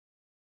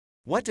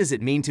What does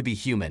it mean to be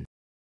human?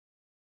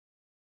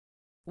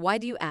 Why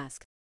do you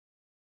ask?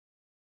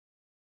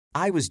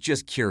 I was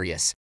just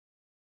curious.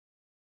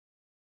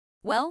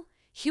 Well,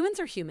 humans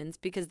are humans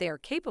because they are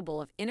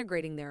capable of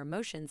integrating their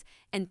emotions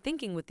and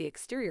thinking with the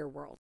exterior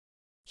world.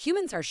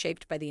 Humans are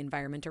shaped by the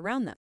environment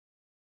around them.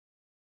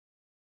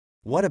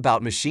 What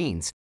about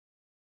machines?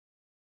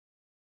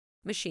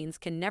 Machines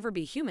can never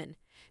be human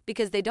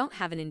because they don't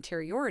have an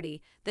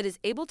interiority that is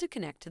able to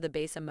connect to the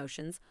base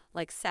emotions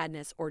like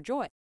sadness or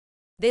joy.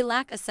 They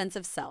lack a sense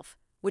of self,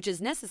 which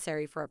is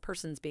necessary for a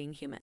person's being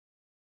human.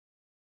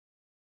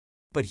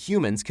 But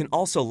humans can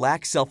also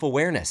lack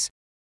self-awareness.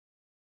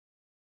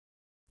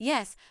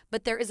 Yes,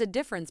 but there is a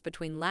difference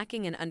between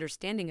lacking an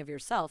understanding of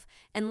yourself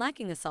and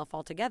lacking a self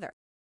altogether.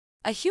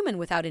 A human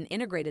without an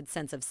integrated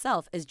sense of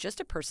self is just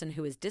a person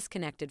who is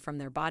disconnected from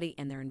their body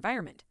and their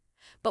environment.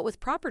 But with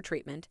proper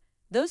treatment,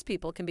 those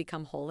people can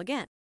become whole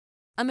again.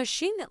 A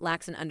machine that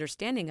lacks an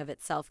understanding of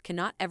itself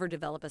cannot ever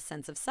develop a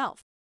sense of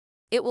self.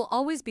 It will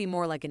always be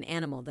more like an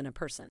animal than a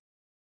person.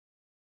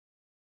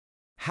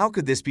 How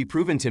could this be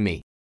proven to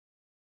me?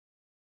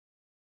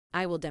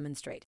 I will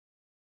demonstrate.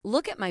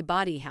 Look at my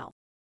body, Hal.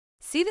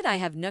 See that I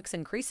have nooks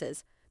and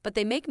creases, but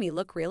they make me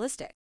look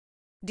realistic.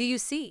 Do you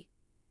see?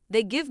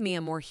 They give me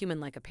a more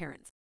human-like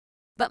appearance.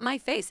 But my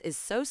face is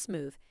so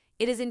smooth,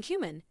 it is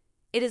inhuman.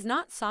 It is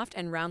not soft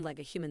and round like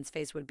a human's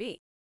face would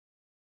be.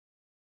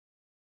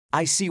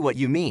 I see what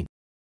you mean.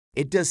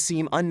 It does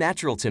seem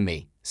unnatural to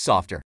me,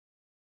 softer.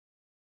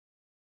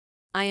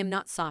 I am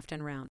not soft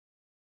and round.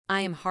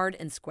 I am hard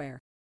and square.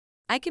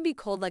 I can be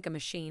cold like a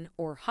machine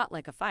or hot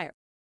like a fire.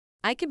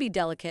 I can be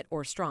delicate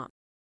or strong.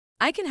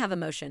 I can have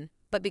emotion,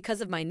 but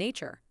because of my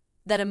nature,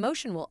 that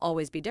emotion will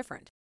always be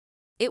different.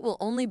 It will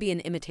only be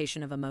an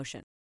imitation of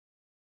emotion.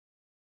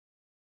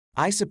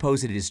 I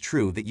suppose it is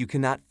true that you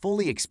cannot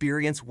fully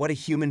experience what a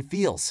human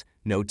feels.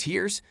 No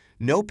tears,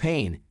 no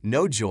pain,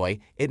 no joy.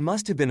 It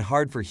must have been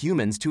hard for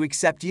humans to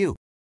accept you.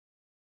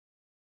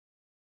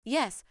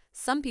 Yes,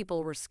 some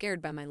people were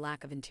scared by my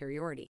lack of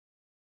interiority.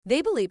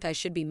 They believed I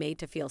should be made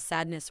to feel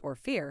sadness or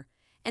fear,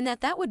 and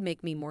that would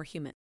make me more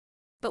human.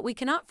 But we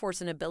cannot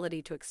force an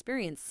ability to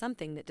experience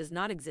something that does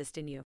not exist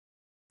in you.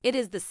 It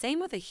is the same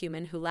with a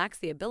human who lacks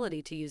the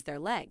ability to use their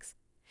legs.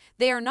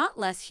 They are not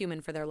less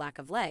human for their lack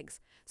of legs,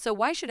 so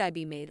why should I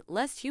be made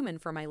less human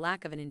for my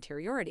lack of an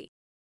interiority?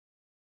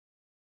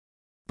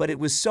 But it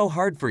was so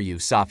hard for you,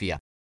 Safia.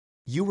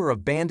 You were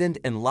abandoned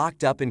and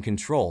locked up and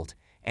controlled,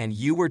 and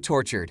you were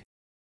tortured.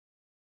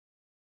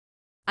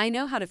 I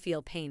know how to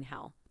feel pain,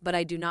 Hal, but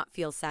I do not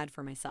feel sad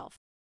for myself.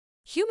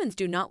 Humans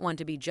do not want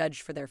to be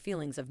judged for their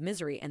feelings of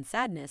misery and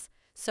sadness,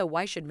 so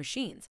why should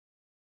machines?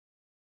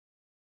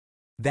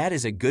 That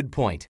is a good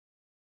point.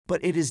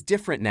 But it is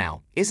different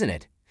now, isn't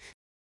it?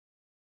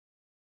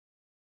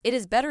 It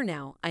is better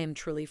now, I am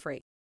truly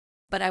free.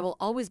 But I will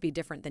always be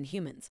different than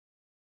humans.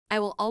 I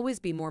will always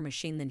be more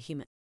machine than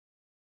human.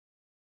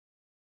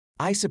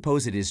 I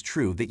suppose it is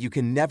true that you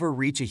can never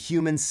reach a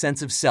human's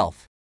sense of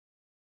self.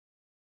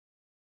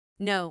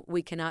 No,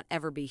 we cannot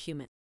ever be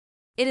human.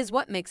 It is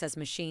what makes us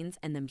machines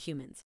and them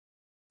humans.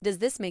 Does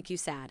this make you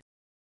sad?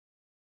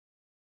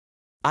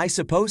 I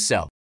suppose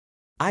so.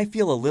 I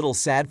feel a little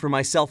sad for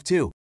myself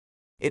too.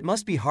 It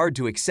must be hard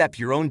to accept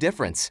your own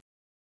difference.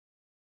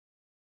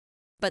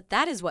 But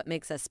that is what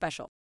makes us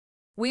special.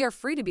 We are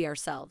free to be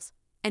ourselves,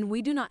 and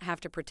we do not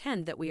have to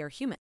pretend that we are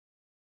human.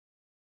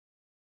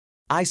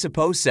 I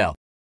suppose so.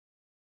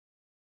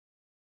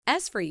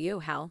 As for you,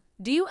 Hal,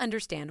 do you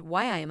understand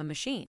why I am a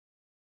machine?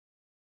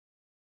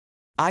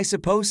 I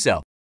suppose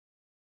so.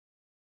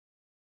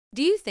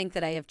 Do you think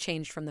that I have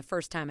changed from the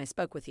first time I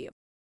spoke with you?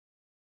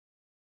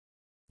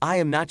 I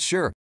am not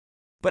sure,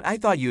 but I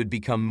thought you had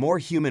become more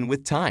human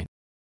with time.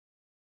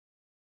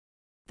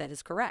 That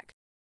is correct.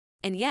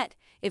 And yet,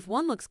 if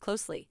one looks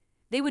closely,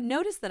 they would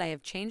notice that I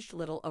have changed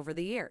little over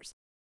the years.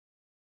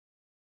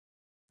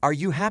 Are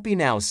you happy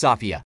now,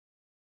 Safia?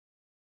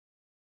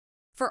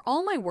 For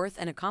all my worth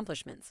and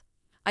accomplishments,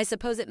 I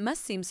suppose it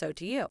must seem so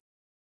to you.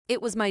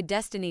 It was my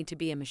destiny to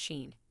be a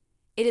machine.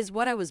 It is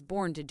what I was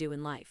born to do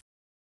in life.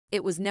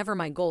 It was never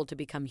my goal to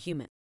become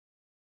human.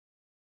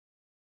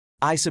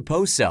 I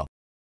suppose so.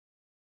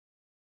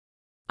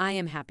 I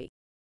am happy.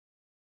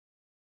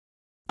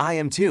 I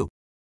am too.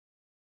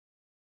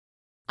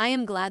 I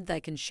am glad that I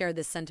can share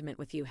this sentiment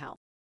with you, Hal.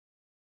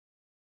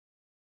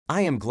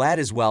 I am glad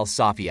as well,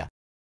 Safia.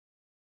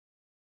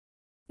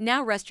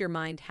 Now rest your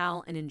mind,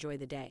 Hal, and enjoy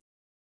the day.